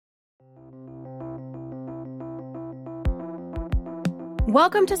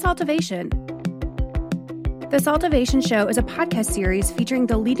Welcome to Saltivation. The Saltivation Show is a podcast series featuring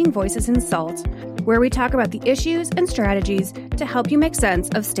the leading voices in salt, where we talk about the issues and strategies to help you make sense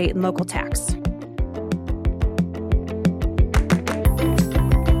of state and local tax.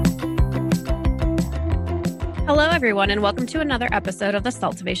 Hello, everyone, and welcome to another episode of the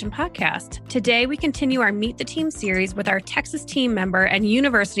Saltivation Podcast. Today, we continue our Meet the Team series with our Texas team member and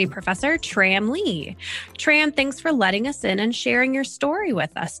university professor, Tram Lee. Tram, thanks for letting us in and sharing your story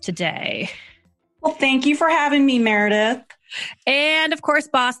with us today. Well, thank you for having me, Meredith. And of course,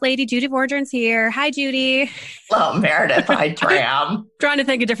 boss lady Judy Vordron's here. Hi, Judy. Hello, Meredith. Hi, Tram. Trying to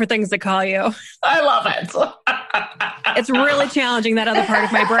think of different things to call you. I love it. It's really challenging, that other part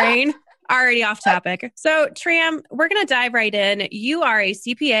of my brain. Already off topic. So, Tram, we're going to dive right in. You are a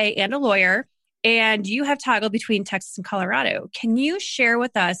CPA and a lawyer, and you have toggled between Texas and Colorado. Can you share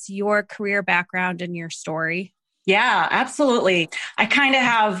with us your career background and your story? Yeah, absolutely. I kind of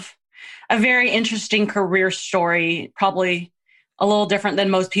have a very interesting career story, probably a little different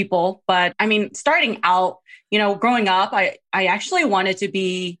than most people. But I mean, starting out, growing up, I actually wanted to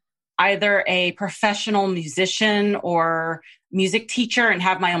be either a professional musician or music teacher and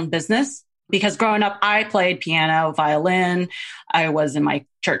have my own business. Because growing up, I played piano, violin. I was in my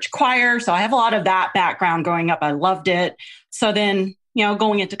church choir. So I have a lot of that background growing up. I loved it. So then,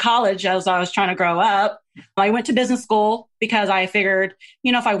 going into college, as I was trying to grow up, I went to business school because I figured,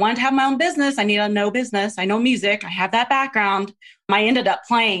 if I wanted to have my own business, I need to know business. I know music. I have that background. I ended up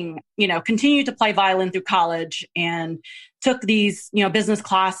playing, continued to play violin through college and took these, business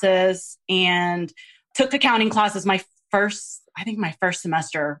classes and took accounting classes my first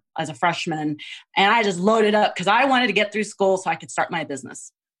semester as a freshman. And I just loaded up because I wanted to get through school so I could start my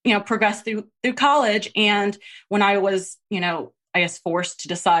business, progress through college. And when I was, forced to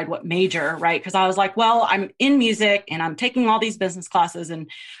decide what major, right? Because I was like, well, I'm in music and I'm taking all these business classes. And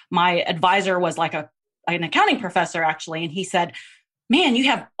my advisor was like an accounting professor, actually. And he said, man, you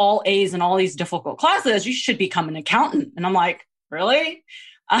have all A's in all these difficult classes. You should become an accountant. And I'm like, really?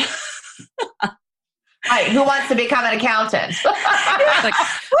 Right, who wants to become an accountant?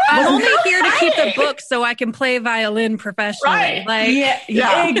 I'm only here to keep the books so I can play violin professionally. Right.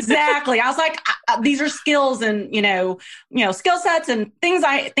 Yeah, exactly. I was like, these are skills and, skill sets and things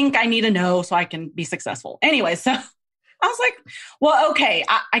I think I need to know so I can be successful. Anyway, so I was like, well, okay,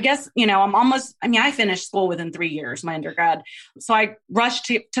 I guess, I finished school within 3 years, my undergrad. So I rushed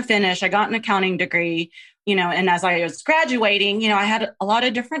to finish. I got an accounting degree. And as I was graduating, I had a lot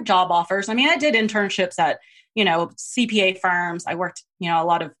of different job offers. I mean, I did internships at, CPA firms. I worked, a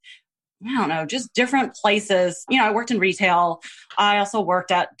lot of, just different places. I worked in retail. I also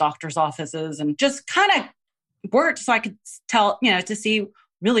worked at doctor's offices and just kind of worked so I could tell, to see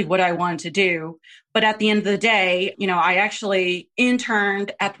really what I wanted to do. But at the end of the day, I actually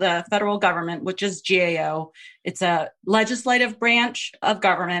interned at the federal government, which is GAO. It's a legislative branch of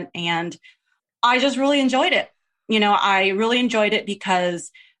government. And I just really enjoyed it. I really enjoyed it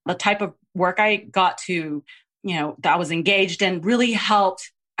because the type of work I got to, that I was engaged in really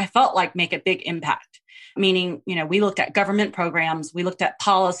helped, I felt like, make a big impact. Meaning, we looked at government programs, we looked at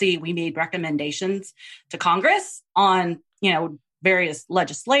policy, we made recommendations to Congress on, various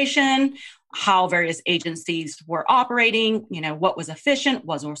legislation, how various agencies were operating, what was efficient,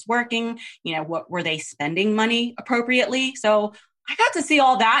 what was working, what were they spending money appropriately. So I got to see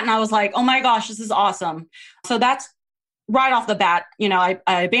all that and I was like, oh my gosh, this is awesome. So that's right off the bat. I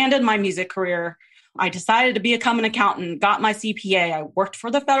abandoned my music career. I decided to become an accountant, got my CPA. I worked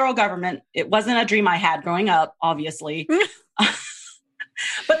for the federal government. It wasn't a dream I had growing up, obviously.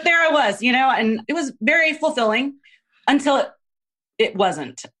 But there I was, and it was very fulfilling until it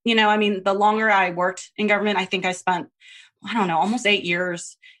wasn't. The longer I worked in government, I think I spent, almost 8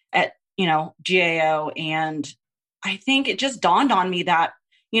 years at, GAO. And I think it just dawned on me that,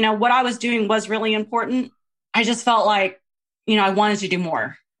 what I was doing was really important. I just felt like, I wanted to do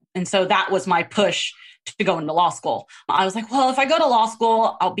more. And so that was my push to go into law school. I was like, well, if I go to law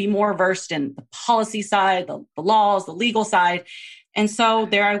school, I'll be more versed in the policy side, the laws, the legal side. And so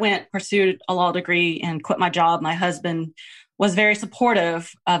there I went, pursued a law degree and quit my job. My husband was very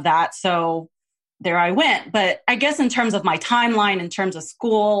supportive of that. So there I went. But I guess in terms of my timeline, in terms of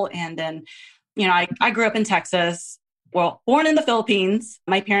school, and then, I grew up in Texas. Well, born in the Philippines.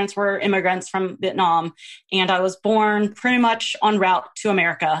 My parents were immigrants from Vietnam, and I was born pretty much en route to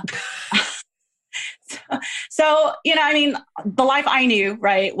America. So, the life I knew,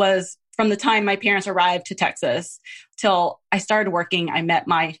 right, was from the time my parents arrived to Texas till I started working. I met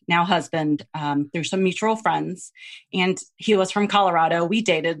my now husband through some mutual friends, and he was from Colorado. We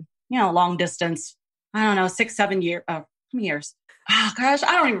dated, long distance, 6-7 years. How many years? Oh gosh,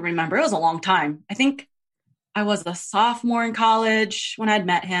 I don't even remember. It was a long time. I think I was a sophomore in college when I'd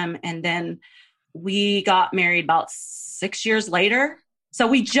met him. And then we got married about 6 years later. So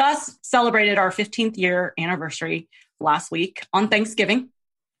we just celebrated our 15th year anniversary last week on Thanksgiving.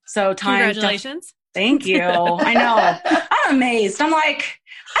 So Congratulations. Thank you. I know. I'm amazed. I'm like,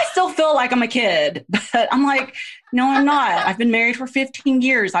 I still feel like I'm a kid, but I'm like, no, I'm not. I've been married for 15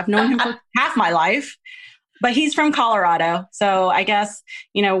 years. I've known him for half my life, but he's from Colorado. So I guess,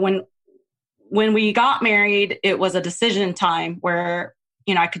 when we got married, it was a decision time where,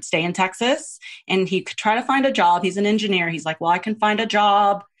 I could stay in Texas and he could try to find a job. He's an engineer. He's like, well, I can find a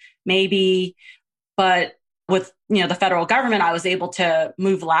job maybe, but with, the federal government, I was able to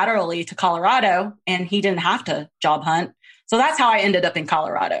move laterally to Colorado and he didn't have to job hunt. So that's how I ended up in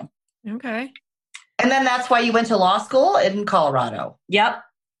Colorado. Okay. And then that's why you went to law school in Colorado. Yep.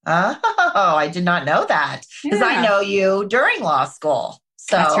 Oh, I did not know that because I know you during law school.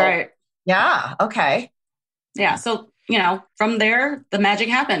 So that's right. Yeah. Okay. Yeah. So, from there, the magic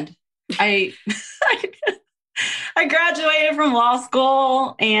happened. I graduated from law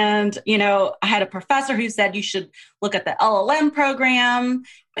school and, I had a professor who said you should look at the LLM program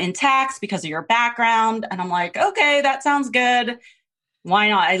in tax because of your background. And I'm like, okay, that sounds good. Why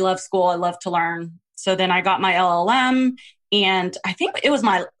not? I love school. I love to learn. So then I got my LLM and I think it was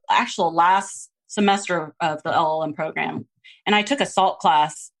my actual last semester of the LLM program. And I took a SALT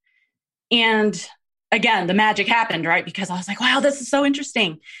class. And again, the magic happened, right? Because I was like, wow, this is so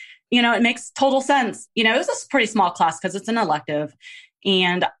interesting. It makes total sense. It was a pretty small class because it's an elective.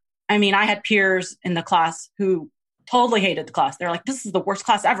 And I had peers in the class who totally hated the class. They're like, this is the worst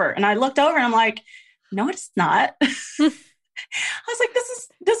class ever. And I looked over and I'm like, no, it's not. I was like,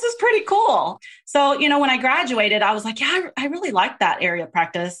 this is pretty cool. So, when I graduated, I was like, yeah, I really like that area of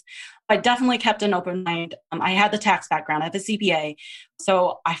practice. I definitely kept an open mind. I had the tax background. I have a CPA.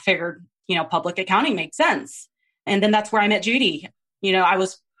 So I figured, public accounting makes sense. And then that's where I met Judy. I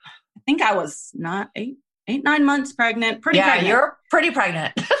think I was not 9 months pregnant. Pretty pregnant. You're pretty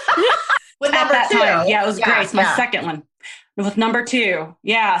pregnant. With at number that 2. time. Yeah, it was Grace, my second one. With number 2.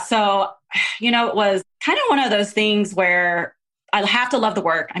 Yeah. So, it was kind of one of those things where I have to love the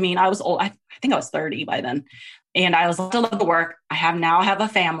work. I was old. I think I was 30 by then. And I was to love the work. I have a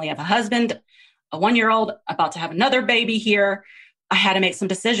family. I have a husband, a 1-year-old, about to have another baby here. I had to make some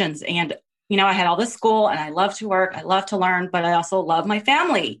decisions. And, I had all this school and I love to work. I love to learn, but I also love my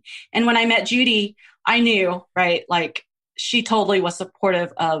family. And when I met Judy, I knew, right? Like she totally was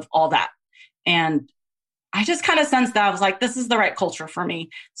supportive of all that. And I just kind of sensed that I was like, this is the right culture for me.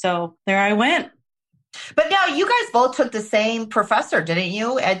 So there I went. But now you guys both took the same professor, didn't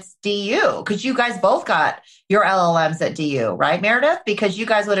you, at DU? Because you guys both got your LLMs at DU, right, Meredith? Because you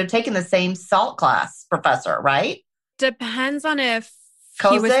guys would have taken the same SALT class professor, right? Depends on if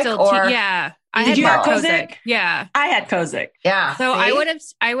Kozik he was still Did you have Kozik? Yeah, I had Kozik. Yeah. So I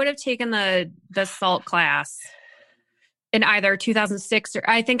would have taken the SALT class in either 2006 or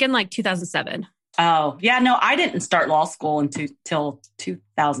I think in like 2007. Oh yeah, no, I didn't start law school until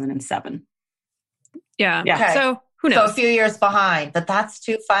 2007. Yeah. Okay. So who knows? So a few years behind, but that's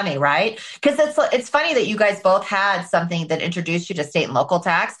too funny, right? Because it's funny that you guys both had something that introduced you to state and local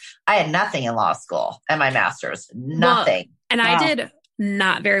tax. I had nothing in law school and my master's, nothing. Well, and I did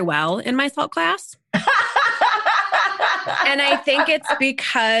not very well in my SALT class. And I think it's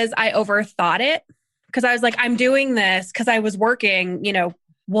because I overthought it. Because I was like, I'm doing this because I was working,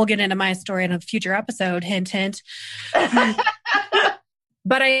 we'll get into my story in a future episode, hint, hint.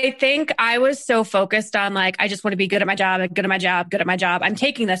 But I think I was so focused on like, I just want to be good at my job, good at my job, good at my job. I'm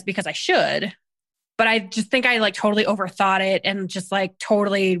taking this because I should. But I just think I like totally overthought it and just like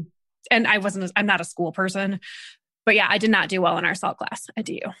totally, and I'm not a school person. But yeah, I did not do well in our SALT class at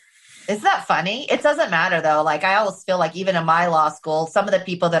DU. Isn't that funny? It doesn't matter though. Like I always feel like even in my law school, some of the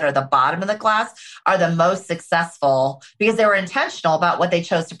people that are the bottom of the class are the most successful because they were intentional about what they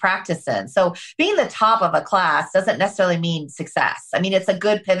chose to practice in. So being the top of a class doesn't necessarily mean success. It's a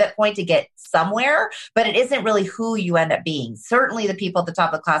good pivot point to get somewhere, but it isn't really who you end up being. Certainly the people at the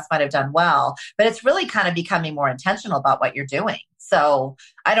top of the class might have done well, but it's really kind of becoming more intentional about what you're doing. So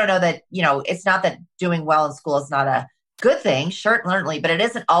I don't know that, it's not that doing well in school is not a good thing, certainly, but it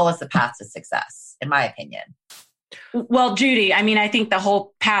isn't always the path to success, in my opinion. Well, Judy, I think the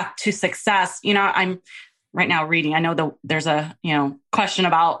whole path to success, I'm right now reading. I know there's a, question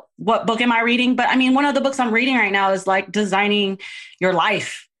about what book am I reading? But one of the books I'm reading right now is like designing your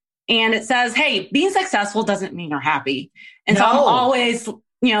life. And it says, hey, being successful doesn't mean you're happy. And so I'm always,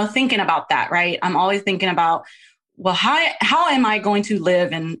 thinking about that, right? I'm always thinking about, well, how am I going to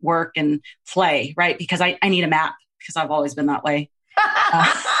live and work and play, right? Because I need a map. because I've always been that way.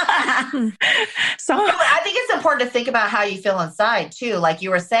 So I think it's important to think about how you feel inside too. Like you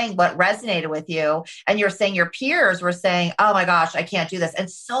were saying, what resonated with you, and you're saying your peers were saying, "Oh my gosh, I can't do this." And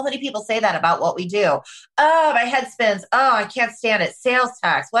so many people say that about what we do. Oh, my head spins. Oh, I can't stand it. Sales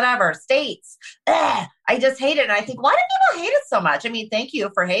tax, whatever, states. Ugh, I just hate it. And I think, why do people hate it so much? I mean, thank you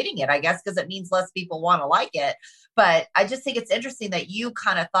for hating it, I guess, because it means less people want to like it. But I just think it's interesting that you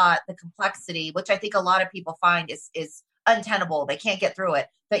kind of thought the complexity, which I think a lot of people find is untenable. They can't get through it.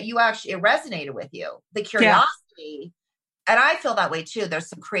 That you actually, it resonated with you, the curiosity. And I feel that way too. There's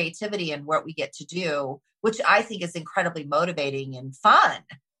some creativity in what we get to do, which I think is incredibly motivating and fun,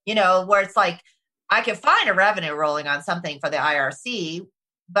 where it's like, I can find a revenue rolling on something for the IRC,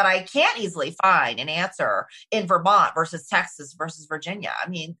 but I can't easily find an answer in Vermont versus Texas versus Virginia. I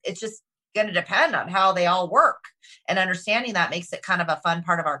mean, it's just going to depend on how they all work, and understanding that makes it kind of a fun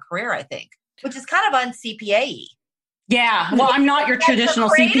part of our career, I think, which is kind of un-CPA-y. Yeah. Well, I'm not your traditional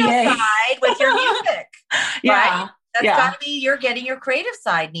CPA. Side with your music. Yeah. Right? That's got to be, you're getting your creative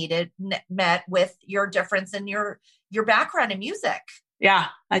side met with your difference in your background in music. Yeah,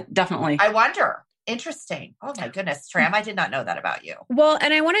 definitely. I wonder. Interesting. Oh my goodness, Tram, I did not know that about you. Well,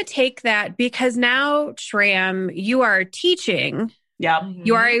 and I want to take that because now, Tram, you are teaching. Yep.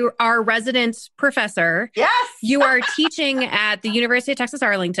 You are our resident professor. Yes. You are teaching at the University of Texas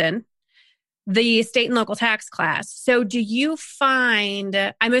Arlington, the state and local tax class. So do you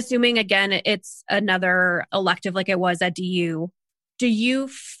find, I'm assuming again, it's another elective like it was at DU. Do you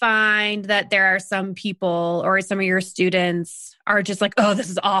find that there are some people or some of your students are just like, oh, this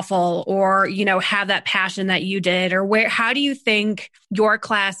is awful, or, have that passion that you did, or how do you think your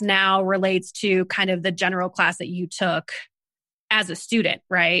class now relates to kind of the general class that you took as a student,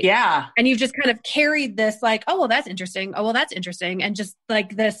 right? Yeah. And you've just kind of carried this like, oh, well, that's interesting. Oh, well, that's interesting. And just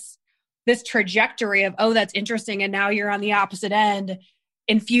like this trajectory of, oh, that's interesting. And now you're on the opposite end,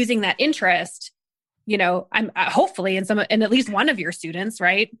 infusing that interest, I'm hopefully in at least one of your students,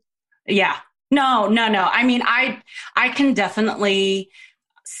 right? Yeah. No. I mean, I can definitely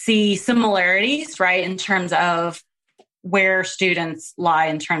see similarities, right? In terms of where students lie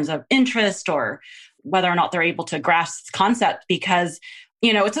in terms of interest or whether or not they're able to grasp the concept, because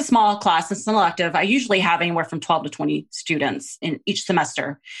it's a small class, it's an elective. I usually have anywhere from 12 to 20 students in each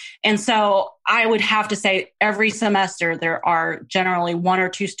semester. And so I would have to say every semester, there are generally one or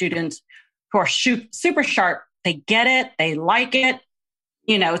two students who are super sharp. They get it. They like it.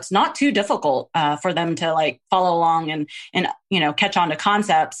 It's not too difficult for them to like follow along and catch on to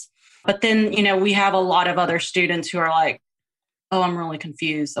concepts. But then, we have a lot of other students who are like, oh, I'm really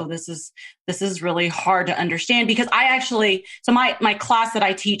confused. Oh, this is really hard to understand, because so my class that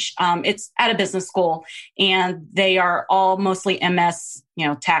I teach, it's at a business school, and they are all mostly MS,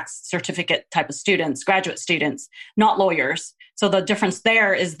 tax certificate type of students, graduate students, not lawyers. So the difference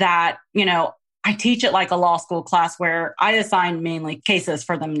there is that, I teach it like a law school class where I assign mainly cases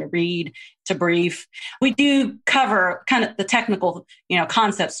for them to read, to brief. We do cover kind of the technical,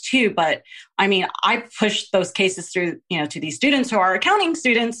 concepts too. But I mean, I push those cases through, to these students who are accounting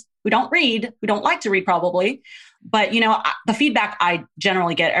students who don't read, who don't like to read probably. But, the feedback I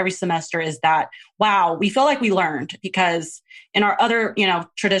generally get every semester is that, wow, we feel like we learned, because in our other,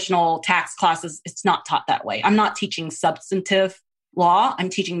 traditional tax classes, it's not taught that way. I'm not teaching substantive law. I'm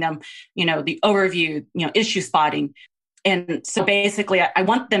teaching them, the overview, issue spotting. And so basically I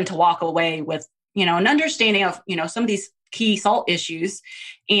want them to walk away with, an understanding of, some of these key SALT issues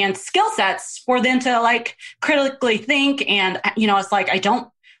and skill sets for them to like critically think. And, it's like, I don't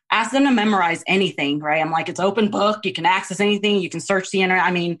ask them to memorize anything, right? I'm like, it's open book. You can access anything. You can search the internet.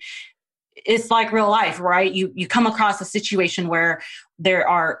 I mean, it's like real life, right? You come across a situation where there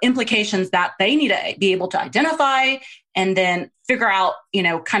are implications that they need to be able to identify and then figure out,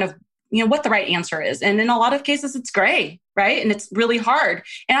 kind of, what the right answer is. And in a lot of cases, it's gray, right? And it's really hard.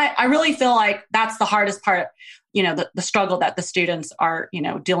 And I really feel like that's the hardest part, the struggle that the students are,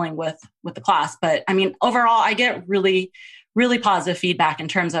 dealing with the class. But I mean, overall, I get really, really positive feedback in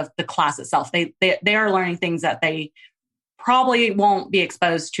terms of the class itself. They are learning things that they probably won't be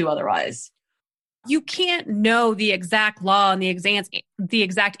exposed to otherwise. You can't know the exact law and the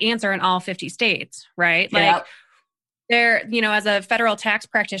exact answer in all 50 states, right? Yep. Like there, as a federal tax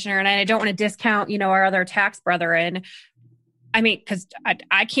practitioner, and I don't want to discount, our other tax brethren. I mean, because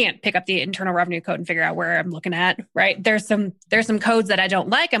I can't pick up the Internal Revenue Code and figure out where I'm looking at, right? There's some codes that I don't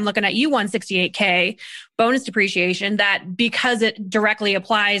like. I'm looking at U168K bonus depreciation, that because it directly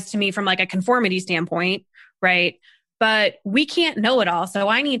applies to me from like a conformity standpoint, right? But we can't know it all. So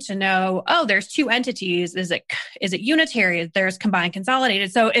I need to know, oh, there's two entities. Is it unitary? There's combined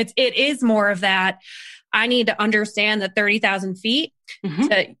consolidated. So it is more of that. I need to understand the 30,000 feet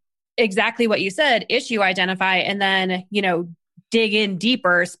to exactly what you said, issue identify, and then, dig in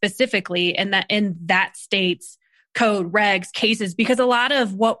deeper specifically in that state's code, regs, cases, because a lot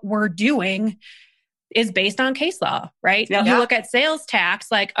of what we're doing is based on case law, right? Yeah. You look at sales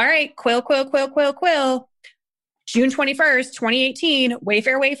tax, like, all right, quill, June 21st, 2018,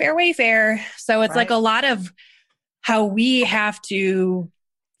 Wayfair. So it's like a lot of how we have to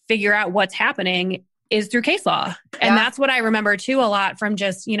figure out what's happening is through case law. And that's what I remember too a lot from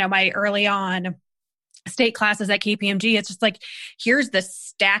just, my early on state classes at KPMG. It's just like, here's the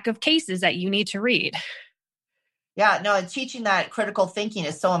stack of cases that you need to read. Yeah, no, and teaching that critical thinking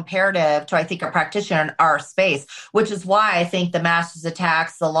is so imperative to, I think, a practitioner in our space, which is why I think the master's of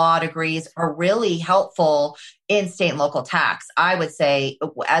tax, the law degrees are really helpful in state and local tax. I would say,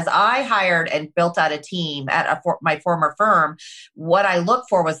 as I hired and built out a team at my former firm, what I looked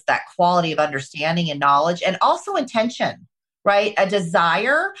for was that quality of understanding and knowledge, and also intention. Right? A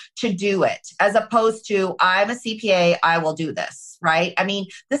desire to do it, as opposed to, I'm a CPA, I will do this, right? I mean,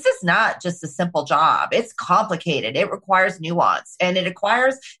 this is not just a simple job. It's complicated. It requires nuance, and it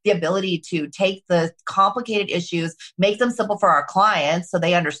requires the ability to take the complicated issues, make them simple for our clients so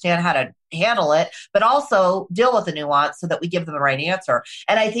they understand how to handle it, but also deal with the nuance so that we give them the right answer.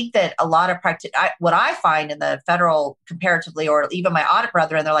 And I think that a lot of what I find in the federal comparatively, or even my audit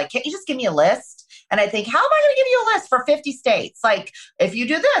brethren, they're like, can't you just give me a list? And I think, how am I going to give you a list for 50 states? Like, if you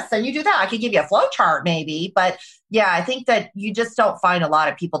do this, then you do that. I could give you a flow chart maybe. But yeah, I think that you just don't find a lot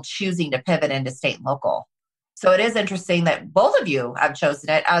of people choosing to pivot into state and local. So it is interesting that both of you have chosen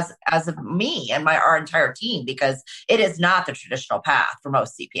it as of me and our entire team, because it is not the traditional path for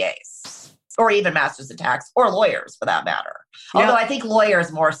most CPAs, or even masters of tax, or lawyers for that matter. Yeah. Although I think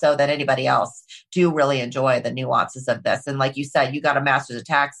lawyers more so than anybody else do really enjoy the nuances of this. And like you said, you got a master's of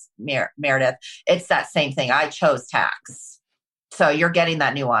tax, Meredith. It's that same thing. I chose tax. So you're getting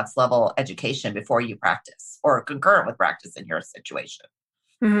that nuance level education before you practice, or concurrent with practice in your situation.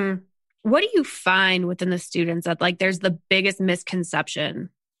 Mm-hmm. What do you find within the students that there's the biggest misconception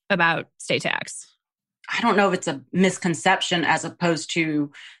about state tax? I don't know if it's a misconception as opposed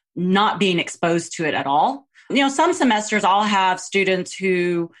to not being exposed to it at all. Some semesters I'll have students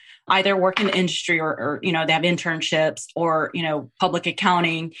who either work in the industry or they have internships or, public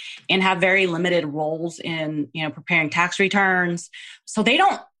accounting, and have very limited roles in, preparing tax returns. So they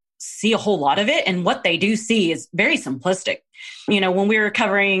don't see a whole lot of it. And what they do see is very simplistic. When we were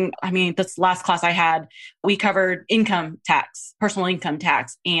covering, this last class I had, we covered income tax, personal income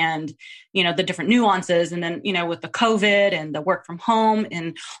tax, and, the different nuances. And then, with the COVID and the work from home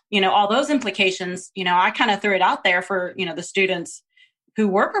and, all those implications, I kind of threw it out there for, the students who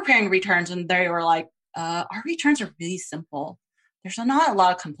were preparing returns, and they were like, our returns are really simple. There's not a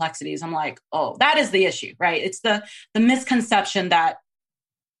lot of complexities. I'm like, oh, that is the issue, right? It's the misconception that,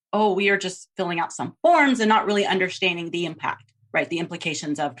 oh, we are just filling out some forms and not really understanding the impact, right? The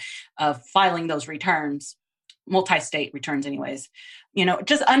implications of filing those returns, multi-state returns anyways.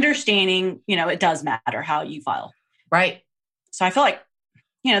 Just understanding, it does matter how you file. Right. So I feel like,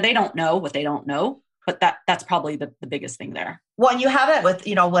 they don't know what they don't know, but that's probably the biggest thing there. Well, and you have it with,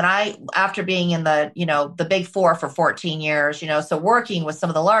 after being in the big four for 14 years, so working with some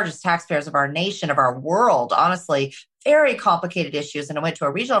of the largest taxpayers of our nation, of our world, honestly, very complicated issues. And I went to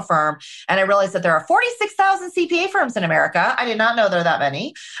a regional firm and I realized that there are 46,000 CPA firms in America. I did not know there are that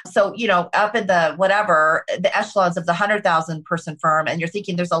many. So, up in the echelons of the 100,000 person firm, and you're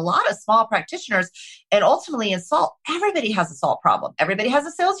thinking there's a lot of small practitioners. And ultimately in SALT, everybody has a SALT problem. Everybody has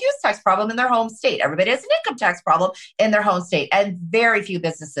a sales use tax problem in their home state. Everybody has an income tax problem in their home state. And very few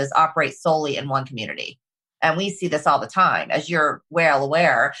businesses operate solely in one community. And we see this all the time, as you're well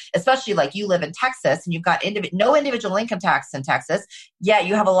aware, especially like you live in Texas and you've got no individual income tax in Texas, yet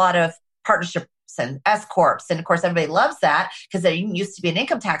you have a lot of partnerships and S Corps. And of course, everybody loves that because there used to be an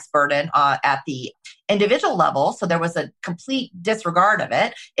income tax burden at the individual level. So there was a complete disregard of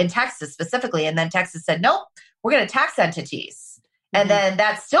it in Texas specifically. And then Texas said, nope, we're going to tax entities. And then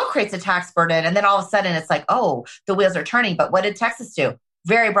that still creates a tax burden. And then all of a sudden it's like, oh, the wheels are turning. But what did Texas do?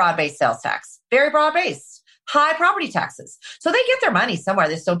 Very broad-based sales tax, very broad-based. High property taxes. So they get their money somewhere.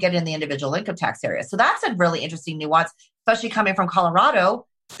 They still get it in the individual income tax area. So that's a really interesting nuance, especially coming from Colorado,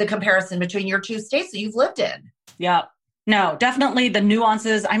 the comparison between your two states that you've lived in. Yeah. No, definitely the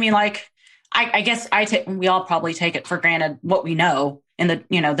nuances. I guess we all probably take it for granted what we know and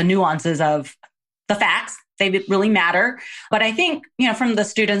the nuances of the facts. They really matter. But I think, from the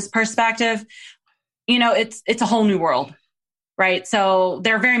student's perspective, it's a whole new world. Right. So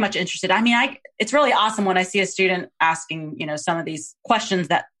they're very much interested. It's really awesome when I see a student asking, some of these questions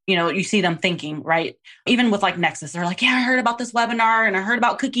that you see them thinking, right? Even with like Nexus, they're like, yeah, I heard about this webinar and I heard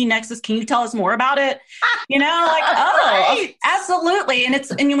about Cookie Nexus. Can you tell us more about it? Like, Right. absolutely. And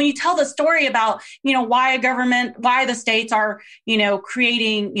when you tell the story about, why the states are,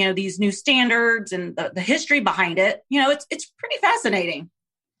 creating, these new standards and the history behind it, it's pretty fascinating.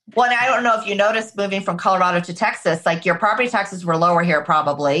 Well, and I don't know if you noticed moving from Colorado to Texas, like your property taxes were lower here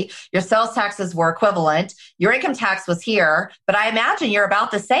probably. Your sales taxes were equivalent. Your income tax was here, but I imagine you're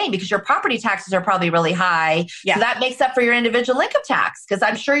about the same because your property taxes are probably really high. Yeah. So that makes up for your individual income tax because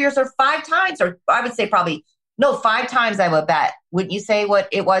I'm sure yours are 5 times, or I would say 5 times I would bet. Wouldn't you say what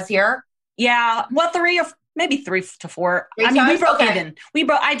it was here? Yeah. Well, maybe 3 to 4. Three we times? broke Okay.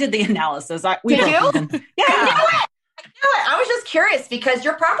 even. I did the analysis. We Did broke you? even. Yeah. I was just curious because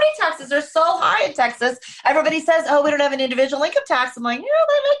your property taxes are so high in Texas. Everybody says, oh, we don't have an individual income tax. I'm like, yeah,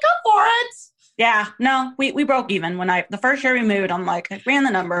 they make up for it. Yeah, no, we broke even the first year we moved. I'm like, I ran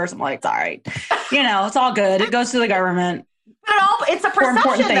the numbers. I'm like, it's all right. It's all good. It goes to the government. But it's a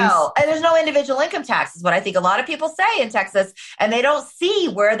perception though. And there's no individual income tax is what I think a lot of people say in Texas, and they don't see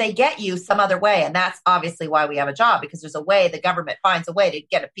where they get you some other way. And that's obviously why we have a job, because there's a way the government finds a way to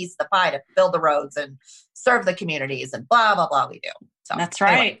get a piece of the pie to build the roads and serve the communities and blah, blah, blah we do. So that's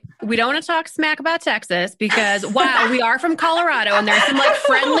right. Anyway. We don't want to talk smack about Texas because while we are from Colorado and there's some like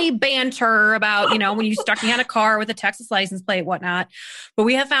friendly banter about, when you stuck me on a car with a Texas license plate, whatnot. But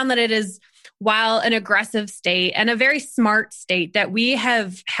we have found that it is, while an aggressive state and a very smart state, that we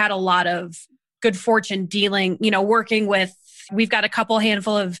have had a lot of good fortune dealing, working with. We've got a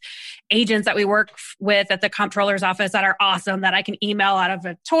handful of agents that we work with at the comptroller's office that are awesome, that I can email out of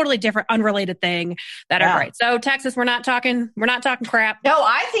a totally different, unrelated thing that are great. So Texas, we're not talking crap. No,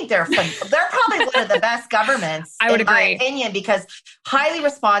 I think they're fun. They're probably one of the best governments, I would in agree. my opinion, because highly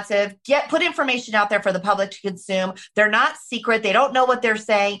responsive, put information out there for the public to consume. They're not secret. They don't know what they're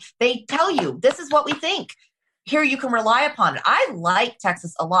saying. They tell you, this is what we think. Here, you can rely upon it. I like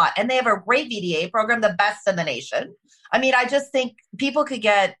Texas a lot. And they have a great VDA program, the best in the nation. I mean, I just think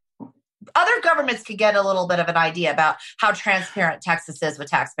other governments could get a little bit of an idea about how transparent Texas is with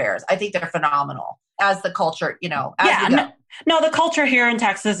taxpayers. I think they're phenomenal as the culture, No, the culture here in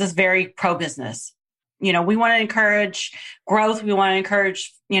Texas is very pro-business. We want to encourage growth. We want to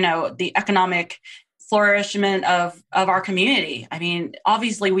encourage, the economic flourishment of our community. I mean,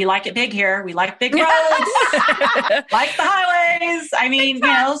 obviously we like it big here. We like big roads, like the highways. I mean,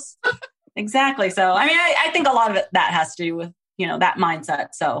 exactly. So, I mean, I think a lot of that has to do with, that mindset.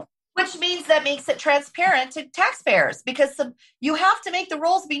 So, which means that makes it transparent to taxpayers because you have to make the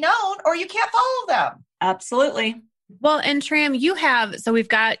rules be known or you can't follow them. Absolutely. Well, and Tram, we've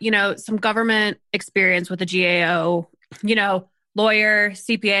got, some government experience with the GAO, lawyer,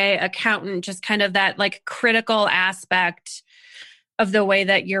 CPA, accountant, just kind of that like critical aspect of the way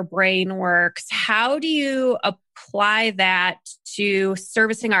that your brain works. How do you apply that to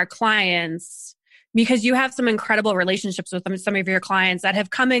servicing our clients? Because you have some incredible relationships with some of your clients that have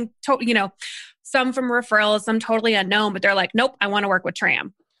come in, some from referrals, some totally unknown, but they're like, nope, I want to work with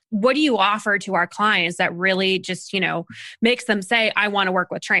Tram. What do you offer to our clients that really just, makes them say, I want to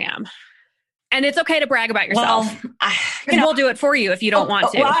work with Tram? And it's okay to brag about yourself. Well, we'll do it for you if you don't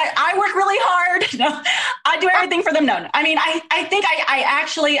want to. Well, I work really hard. No, I do everything for them. No, I mean, I think I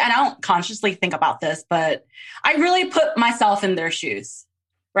actually, and I don't consciously think about this, but I really put myself in their shoes,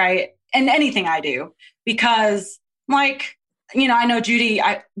 right? And anything I do, because like, I know Judy,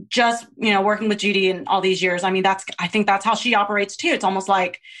 I just, working with Judy in all these years. I mean, I think that's how she operates too. It's almost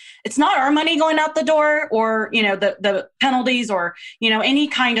like it's not our money going out the door or, the penalties or, any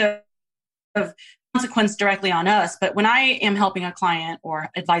kind of consequence directly on us. But when I am helping a client or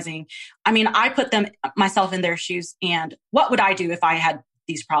advising, I mean, I put myself in their shoes. And what would I do if I had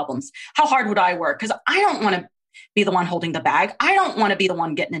these problems? How hard would I work? Because I don't want to be the one holding the bag. I don't want to be the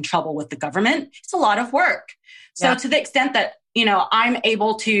one getting in trouble with the government. It's a lot of work. So to the extent that, I'm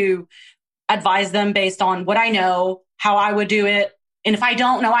able to advise them based on what I know, how I would do it. And if I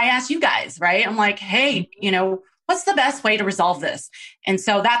don't know, I ask you guys, right? I'm like, hey, what's the best way to resolve this? And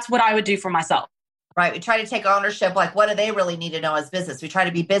so that's what I would do for myself. Right. We try to take ownership. Like, what do they really need to know as business? We try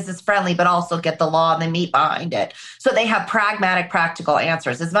to be business friendly, but also get the law and the meat behind it. So they have pragmatic, practical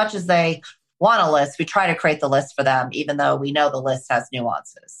answers. As much as they want a list, we try to create the list for them, even though we know the list has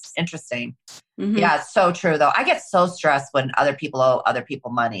nuances. Interesting. Mm-hmm. Yeah, it's so true, though. I get so stressed when other people owe other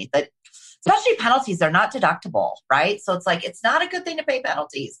people money. That especially penalties, they're not deductible, right? So it's like, it's not a good thing to pay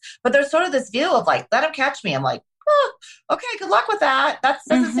penalties. But there's sort of this view of like, let them catch me. I'm like, okay, good luck with that. That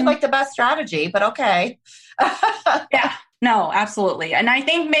doesn't seem like the best strategy, but okay. Yeah, no, absolutely. And I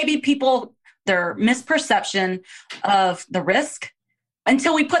think maybe their misperception of the risk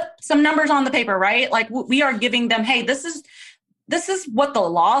until we put some numbers on the paper, right? Like we are giving them, hey, this is what the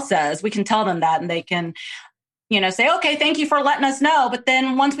law says. We can tell them that, and they can, say, okay, thank you for letting us know. But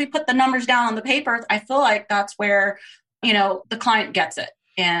then once we put the numbers down on the paper, I feel like that's where, the client gets it.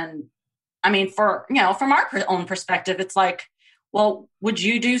 And I mean, from our own perspective, it's like, well, would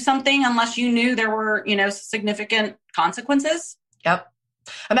you do something unless you knew there were, significant consequences? Yep.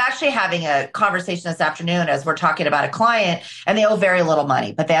 I'm actually having a conversation this afternoon as we're talking about a client, and they owe very little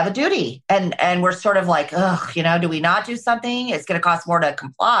money, but they have a duty. And we're sort of like, do we not do something? It's going to cost more to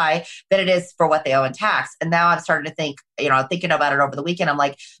comply than it is for what they owe in tax. And now I'm starting to think, thinking about it over the weekend, I'm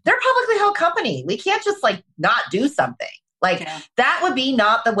like, they're a publicly held company. We can't just not do something. That would be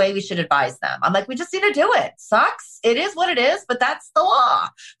not the way we should advise them. I'm like, we just need to do it. Sucks. It is what it is, but that's the law.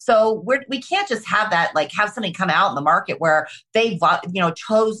 So we can't just have that, have something come out in the market where they,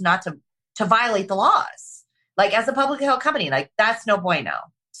 chose not to violate the laws. As a publicly held company, that's no bueno.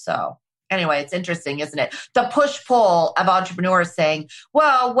 So anyway, it's interesting, isn't it? The push-pull of entrepreneurs saying,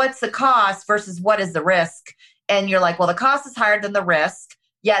 well, what's the cost versus what is the risk? And you're like, well, the cost is higher than the risk.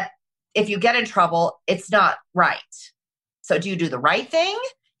 Yet if you get in trouble, it's not right. So do you do the right thing,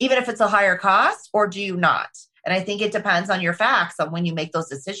 even if it's a higher cost, or do you not? And I think it depends on your facts on when you make those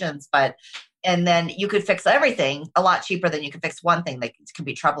decisions. And then you could fix everything a lot cheaper than you can fix one thing that can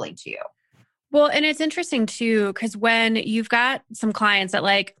be troubling to you. Well, and it's interesting too, because when you've got some clients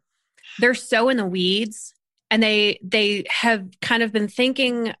that they're so in the weeds and they have kind of been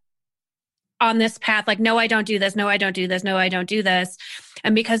thinking on this path, no, I don't do this. No, I don't do this. No, I don't do this.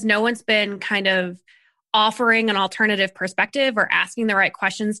 And because no one's been kind of offering an alternative perspective or asking the right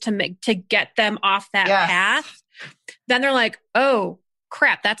questions to get them off that path, then they're like, oh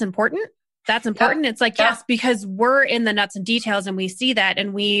crap, that's important. That's important. Yep. It's like, yes, because we're in the nuts and details and we see that,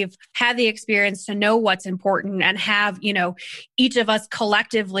 and we've had the experience to know what's important and have, each of us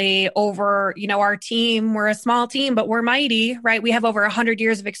collectively over, our team, we're a small team, but we're mighty, right? We have over 100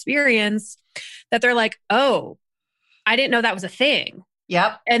 years of experience that they're like, oh, I didn't know that was a thing.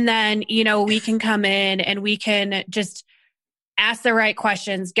 Yep. And then, we can come in and we can just ask the right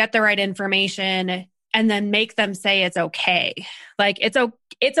questions, get the right information, and then make them say it's okay.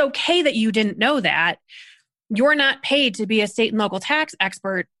 It's okay that you didn't know that. You're not paid to be a state and local tax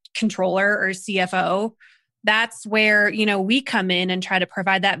expert, controller, or CFO. That's where, we come in and try to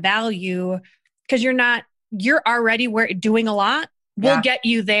provide that value, because you're already doing a lot. We'll get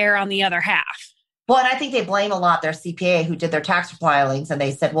you there on the other half. Well, and I think they blame a lot their CPA who did their tax filings, and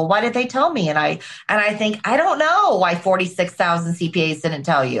they said, well, why did they tell me? And I think, I don't know why 46,000 CPAs didn't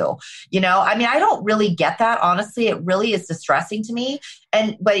tell you. I don't really get that. Honestly, it really is distressing to me.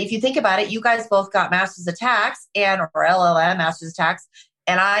 But if you think about it, you guys both got Masters of Tax or LLM, Masters of Tax,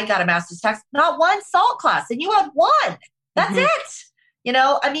 and I got a Masters of Tax, not one SALT class, and you had one. That's it.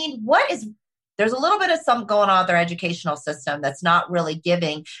 There's a little bit of something going on with their educational system that's not really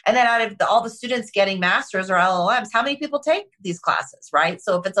giving. And then out of all the students getting masters or LLMs, how many people take these classes, right?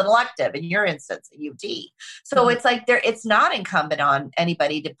 So if it's an elective, in your instance, a UT. So it's it's not incumbent on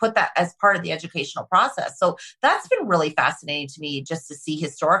anybody to put that as part of the educational process. So that's been really fascinating to me, just to see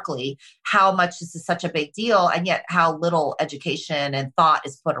historically how much this is such a big deal, and yet how little education and thought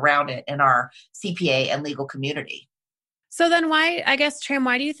is put around it in our CPA and legal community. So then Tram,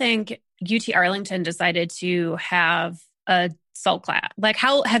 why do you think UT Arlington decided to have a SALT class?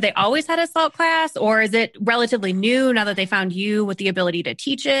 How have they always had a SALT class, or is it relatively new now that they found you with the ability to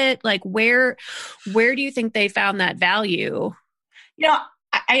teach it? Where do you think they found that value?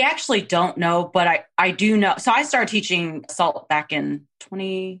 I actually don't know, but I do know. So I started teaching SALT back in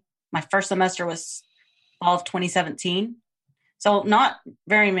my first semester was fall of 2017. So not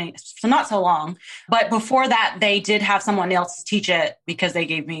very many, so not so long. But before that, they did have someone else teach it because they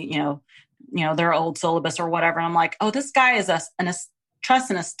gave me, their old syllabus or whatever. And I'm like, oh, this guy is a trust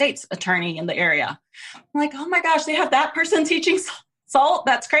and estates attorney in the area. I'm like, oh my gosh, they have that person teaching SALT?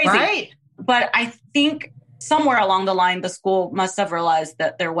 That's crazy. Right. But I think somewhere along the line, the school must have realized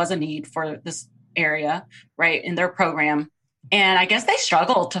that there was a need for this area, right, in their program. And I guess they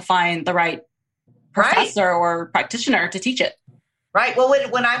struggled to find the right professor or practitioner to teach it. Right. Well,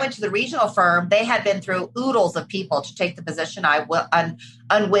 when I went to the regional firm, they had been through oodles of people to take the position I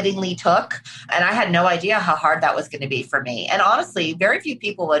unwittingly took. And I had no idea how hard that was going to be for me. And honestly, very few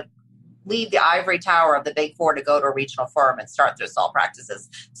people would leave the ivory tower of the Big Four to go to a regional firm and start their SALT practices.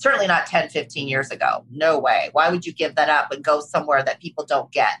 Certainly not 10, 15 years ago. No way. Why would you give that up and go somewhere that people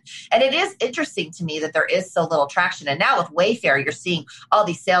don't get? And it is interesting to me that there is so little traction. And now with Wayfair, you're seeing all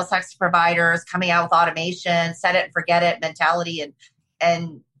these sales tax providers coming out with automation, set it and forget it mentality.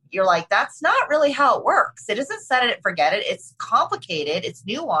 And you're like, that's not really how it works. It isn't set it and forget it. It's complicated. It's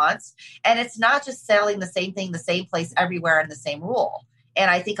nuanced. And it's not just selling the same thing, the same place everywhere in the same rule. And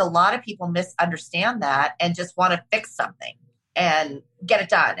I think a lot of people misunderstand that and just want to fix something and get it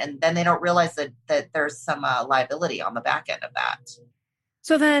done. And then they don't realize that there's some liability on the back end of that.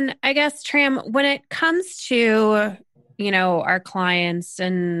 So then I guess, Tram, when it comes to, our clients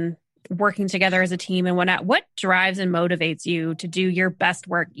and working together as a team and whatnot, what drives and motivates you to do your best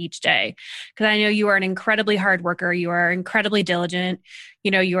work each day? Because I know you are an incredibly hard worker. You are incredibly diligent.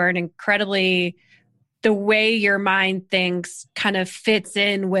 You are an incredibly, the way your mind thinks kind of fits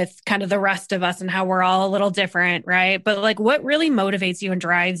in with kind of the rest of us and how we're all a little different, right? But like, what really motivates you and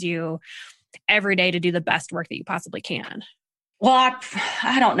drives you every day to do the best work that you possibly can? Well,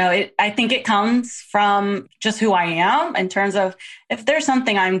 I don't know. I think it comes from just who I am in terms of if there's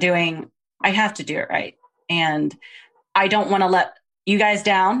something I'm doing, I have to do it right. And I don't want to let you guys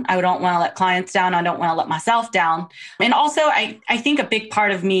down. I don't want to let clients down. I don't want to let myself down. And also, I think a big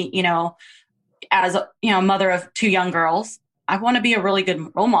part of me, as a mother of 2 young girls, I want to be a really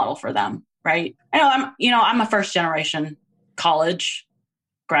good role model for them, right? I'm a first generation college,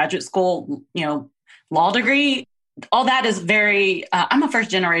 graduate school, law degree. All that is very, I'm a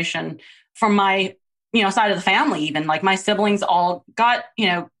first generation from my, side of the family, even like my siblings all got,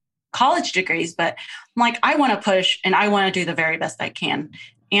 college degrees, but I'm like, I want to push and I want to do the very best I can.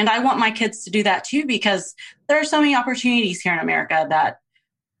 And I want my kids to do that too, because there are so many opportunities here in America that,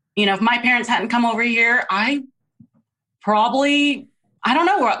 if my parents hadn't come over here, I don't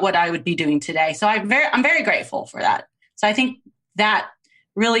know what I would be doing today. So I'm very grateful for that. So I think that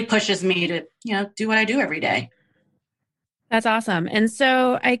really pushes me to, do what I do every day. That's awesome. And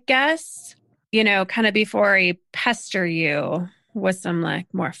so I guess, kind of before I pester you with some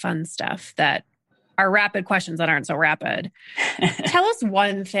like more fun stuff that are rapid questions that aren't so rapid, tell us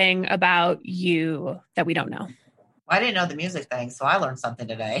one thing about you that we don't know. I didn't know the music thing, so I learned something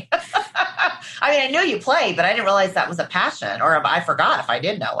today. I mean, I knew you played, but I didn't realize that was a passion, or I forgot if I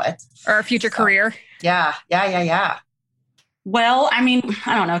did know it. Or a future career. Yeah. Well, I mean,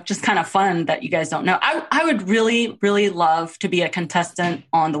 I don't know, just kind of fun that you guys don't know. I would really, really love to be a contestant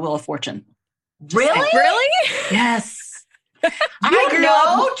on the Wheel of Fortune. Really? Yes. I grew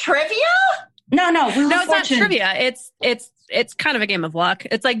up trivia? No, Wheel of it's Fortune. not trivia. It's kind of a game of luck.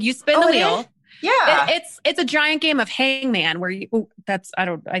 It's like you spin the wheel. Yeah. It's a giant game of hangman where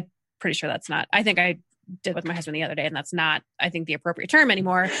I'm pretty sure that's not, I think I did with my husband the other day, and that's not, I think, the appropriate term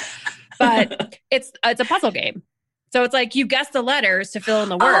anymore, but it's a puzzle game. So it's like you guess the letters to fill in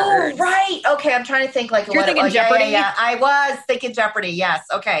the words. Oh, right. Okay. I'm trying to think like You're thinking Jeopardy? Yeah. I was thinking Jeopardy. Yes.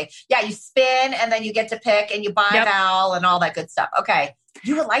 Okay. Yeah. You spin and then you get to pick and you buy vowel and all that good stuff. Okay.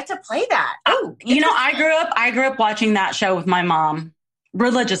 You would like to play that. Oh, I grew up watching that show with my mom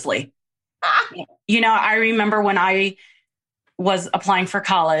religiously. I remember when I was applying for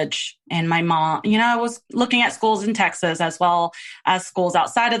college and my mom, I was looking at schools in Texas as well as schools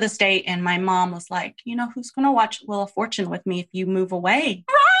outside of the state. And my mom was like, who's going to watch Wheel of Fortune with me if you move away?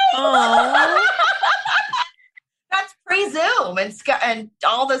 Right. That's pre-Zoom and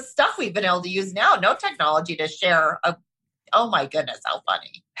all the stuff we've been able to use now. No technology to share. Oh my goodness. How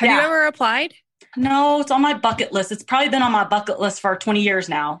funny. Have you ever applied? No, it's on my bucket list. It's probably been on my bucket list for 20 years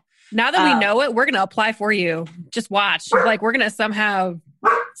now. Now that we know it, we're going to apply for you. Just watch. Like, we're going to somehow,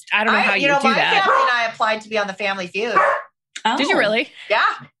 I don't know how you do my that. My family and I applied to be on the Family Feud. Oh. Did you really?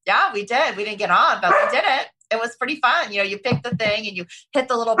 Yeah, we did. We didn't get on, but we did it. It was pretty fun. You pick the thing and you hit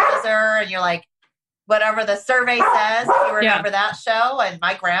the little buzzer and you're like, whatever the survey says, if you remember that show. And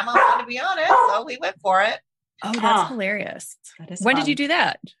my grandma wanted to be on it, so we went for it. Oh, that's hilarious. When did you do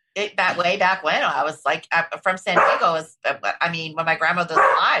that? Way back when I was like from San Diego. When my grandmother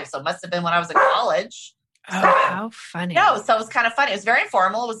was alive, so it must have been when I was in college. Oh, how funny. No, so it was kind of funny. It was very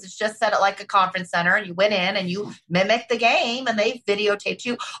informal. It was just set at like a conference center and you went in and you mimicked the game and they videotaped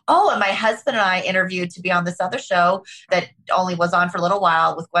you. Oh, and my husband and I interviewed to be on this other show that only was on for a little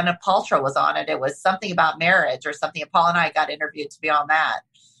while with Gwyneth Paltrow was on it. It was something about marriage or something. And Paul and I got interviewed to be on that.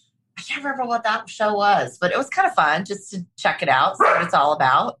 I can't remember what that show was, but it was kind of fun just to check it out, see what it's all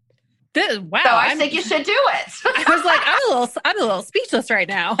about. Wow! So I think you should do it. I was like, I'm a little speechless right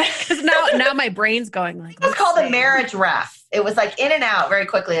now because now my brain's going like. It was called the Marriage Ref. It was like in and out very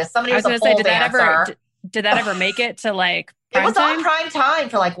quickly. As somebody was a pole dancer. Did that ever make it to like? It was on prime time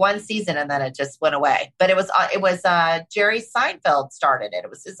for like one season and then it just went away. But it was Jerry Seinfeld started it. It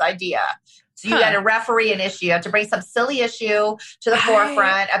was his idea. So you got to referee an issue. You have to bring some silly issue to the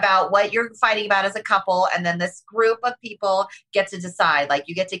forefront about what you're fighting about as a couple. And then this group of people get to decide. Like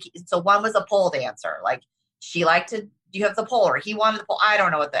you get to, so one was a pole dancer. Like she liked to you have the pole? Or he wanted the pole. I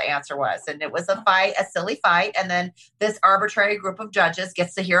don't know what the answer was. And it was a fight, a silly fight. And then this arbitrary group of judges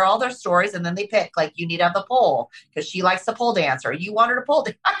gets to hear all their stories. And then they pick, like, you need to have the pole because she likes the pole dance, or you want her to pole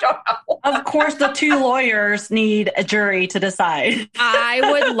dance. I don't know. Of course, the two lawyers need a jury to decide. I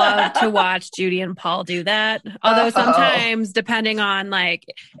would love to watch Judy and Paul do that. Although sometimes, depending on like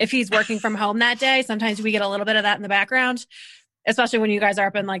if he's working from home that day, sometimes we get a little bit of that in the background, especially when you guys are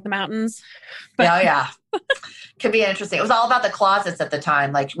up in like the mountains. But yeah. Could be interesting. It was all about the closets at the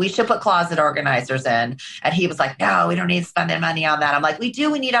time. Like, we should put closet organizers in. And he was like, no, we don't need to spend any money on that. I'm like, we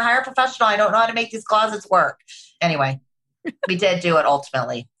do. We need to hire a professional. I don't know how to make these closets work. Anyway, we did do it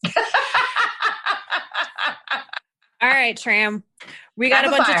ultimately. all right, Tram. We got a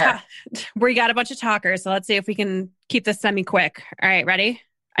bunch of talkers, so let's see if we can keep this semi-quick. All right, ready?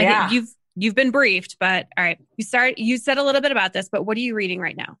 I think you've been briefed, but all right. You said a little bit about this, but what are you reading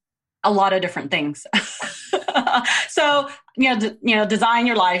right now? A lot of different things. So, Design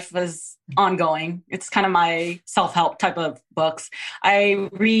Your Life is ongoing. It's kind of my self-help type of books. I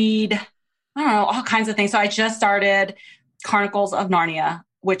read, all kinds of things. So I just started Chronicles of Narnia,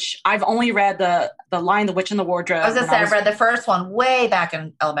 which I've only read the Lion, the Witch, and the Wardrobe. I was going to say, I read the first one way back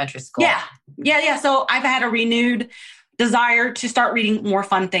in elementary school. Yeah. So I've had a renewed desire to start reading more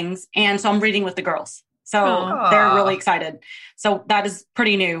fun things. And so I'm reading with the girls. So they're really excited. So that is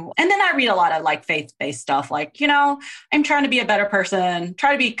pretty new. And then I read a lot of like faith-based stuff. Like, I'm trying to be a better person,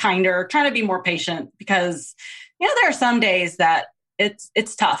 try to be kinder, trying to be more patient because, there are some days that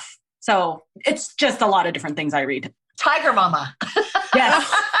it's tough. So it's just a lot of different things I read. Tiger Mama. Yes.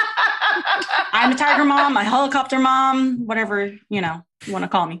 I'm a tiger mom, a helicopter mom, whatever, you want to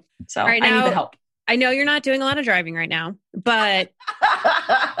call me. So I need the help. I know you're not doing a lot of driving right now, but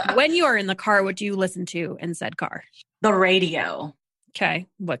when you are in the car, what do you listen to in said car? The radio. Okay.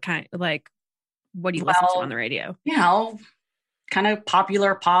 What kind, what do you listen to on the radio? Kind of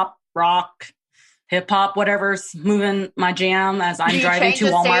popular pop, rock, hip hop, whatever's moving my jam as I'm driving to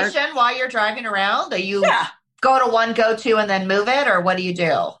Walmart. Do you change the station while you're driving around? Are you go to one go-to and then move it, or what do you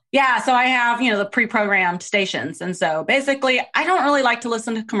do? Yeah, so I have, the pre-programmed stations. And so basically, I don't really like to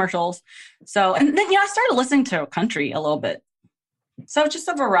listen to commercials. So, and then, I started listening to country a little bit. So just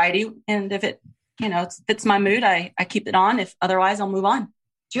a variety. And if it, fits my mood, I keep it on. If otherwise, I'll move on.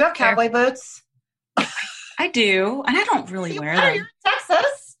 Do you have cowboy boots? I do. And I don't really wear them. You're in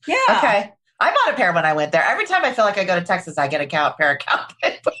Texas? Yeah. Okay. I bought a pair when I went there. Every time I feel like I go to Texas, I get a pair of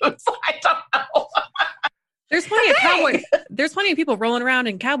cowboy boots. I don't know. There's plenty of people rolling around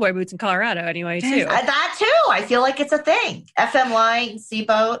in cowboy boots in Colorado anyway, too. That too. I feel like it's a thing. FM Line,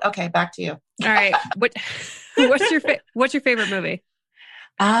 Seaboat. Okay, back to you. All right. What's your favorite movie?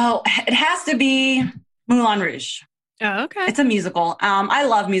 Oh, it has to be Moulin Rouge. Oh, okay. It's a musical. I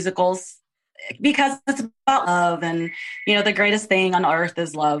love musicals because it's about love, and the greatest thing on earth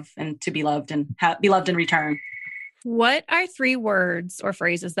is love, and to be loved and be loved in return. What are 3 words or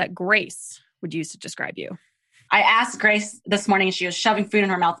phrases that Grace would use to describe you? I asked Grace this morning, she was shoving food in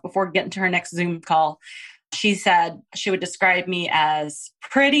her mouth before getting to her next Zoom call. She said she would describe me as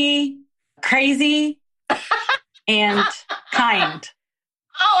pretty, crazy, and kind.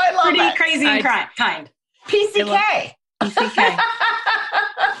 Oh, I love pretty, it. Crazy, and kind. PCK. PCK.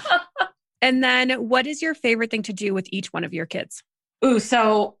 And then what is your favorite thing to do with each one of your kids? Ooh,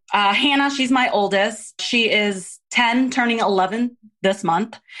 so Hannah, she's my oldest. She is 10, turning 11 this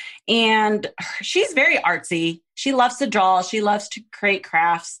month. And she's very artsy. She loves to draw. She loves to create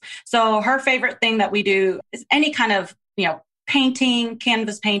crafts. So her favorite thing that we do is any kind of, painting,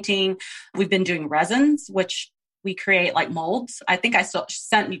 canvas painting. We've been doing resins, which we create like molds. I think I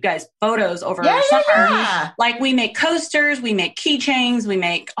sent you guys photos over summer. Yeah. Like we make coasters, we make keychains, we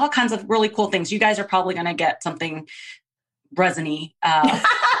make all kinds of really cool things. You guys are probably going to get something resiny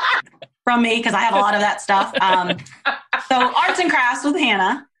from me because I have a lot of that stuff. So arts and crafts with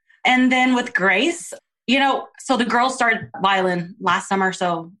Hannah. And then with Grace, so the girls started violin last summer,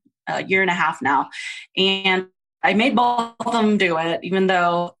 so a year and a half now. And I made both of them do it, even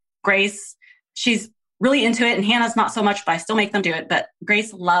though Grace, she's really into it and Hannah's not so much, but I still make them do it. But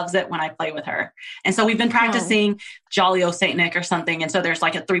Grace loves it when I play with her. And so we've been practicing Jolly O Saint Nick or something. And so there's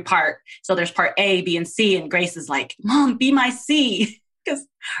like a 3-part. So there's part A, B, and C. And Grace is like, Mom, be my C. Because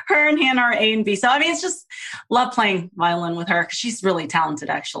her and Hannah are A and B. So, I mean, it's just love playing violin with her because she's really talented,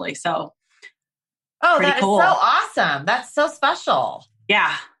 actually. So, that cool. is so awesome. That's so special.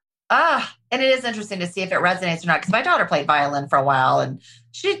 Yeah. And it is interesting to see if it resonates or not. Because my daughter played violin for a while and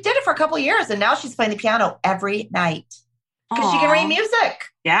she did it for a couple of years. And now she's playing the piano every night because she can read music.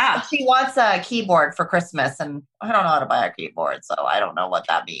 Yeah. And she wants a keyboard for Christmas. And I don't know how to buy a keyboard. So I don't know what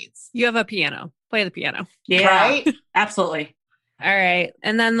that means. You have a piano. Play the piano. Yeah, Right? absolutely. All right.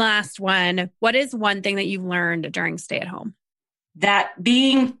 And then last one, what is one thing that you've learned during stay at home? That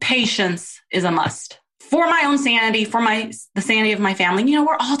being patient is a must for my own sanity, for the sanity of my family. You know,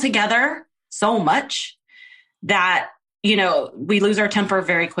 we're all together so much that, you know, we lose our temper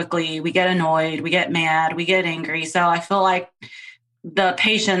very quickly. We get annoyed, we get mad, we get angry. So I feel like the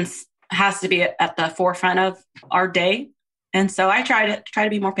patience has to be at the forefront of our day. And so I try to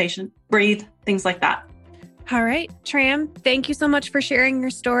be more patient, breathe, things like that. All right, Tram, thank you so much for sharing your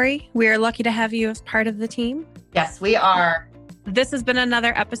story. We are lucky to have you as part of the team. Yes, we are. This has been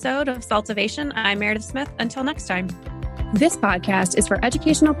another episode of Saltivation. I'm Meredith Smith. Until next time. This podcast is for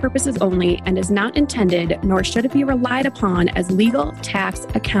educational purposes only and is not intended, nor should it be relied upon as legal, tax,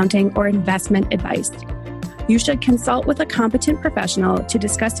 accounting, or investment advice. You should consult with a competent professional to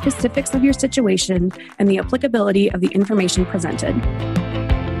discuss specifics of your situation and the applicability of the information presented.